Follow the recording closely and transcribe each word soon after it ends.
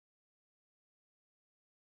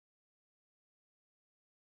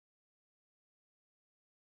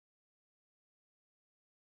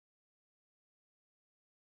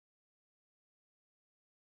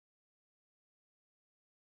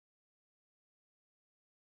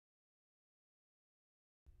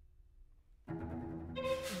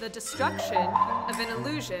The destruction of an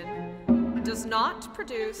illusion does not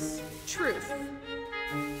produce truth,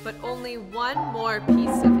 but only one more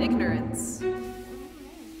piece of ignorance,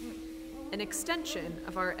 an extension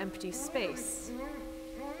of our empty space,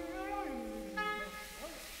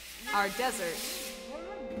 our desert.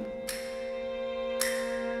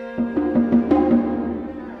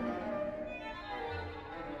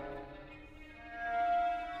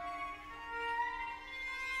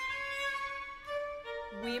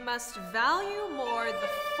 We must value more the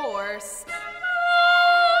force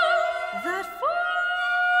that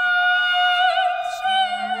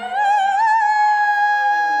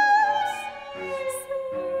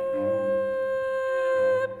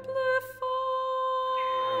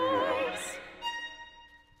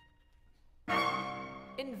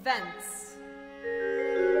invents.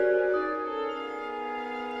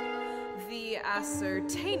 The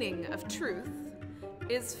ascertaining of truth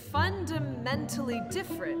is fundamentally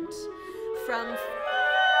different from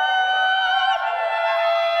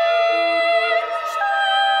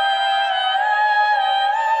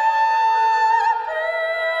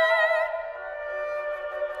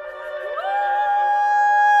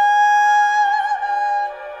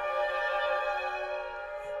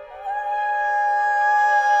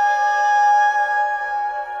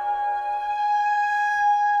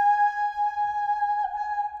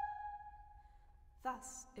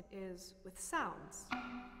thus it is with sounds,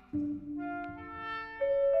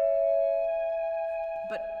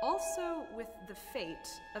 but also with the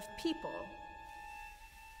fate of people.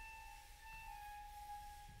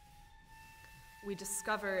 We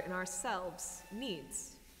discover in ourselves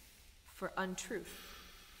needs for untruth.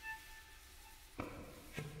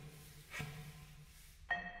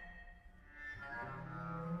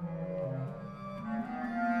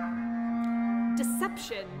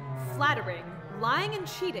 Deception, flattering, lying and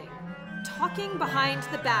cheating, talking behind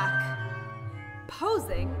the back,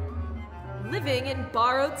 posing, living in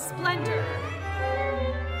borrowed splendor,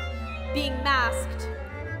 being masked,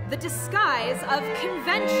 the disguise of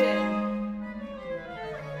convention,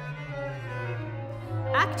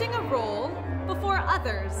 acting a role before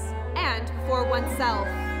others and before oneself.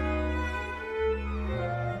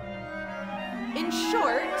 In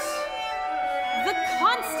short, the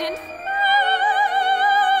constant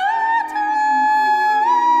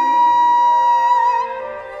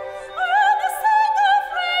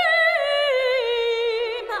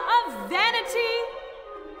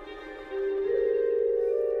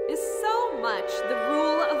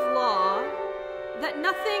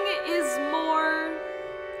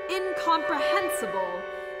incomprehensible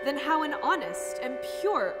than how an honest and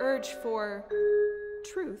pure urge for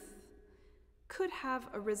truth could have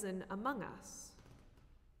arisen among us.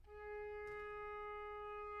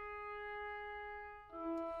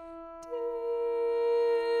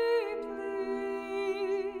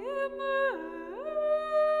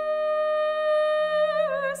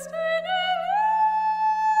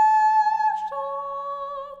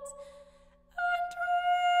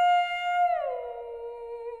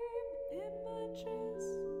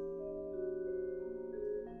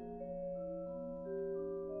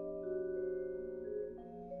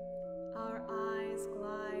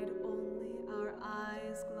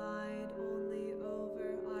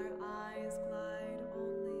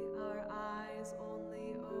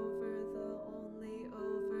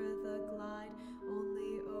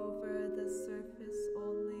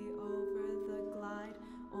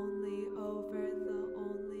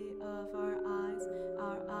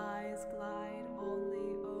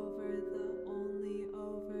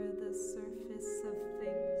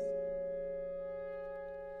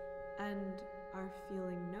 And our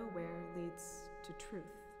feeling nowhere leads to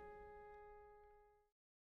truth.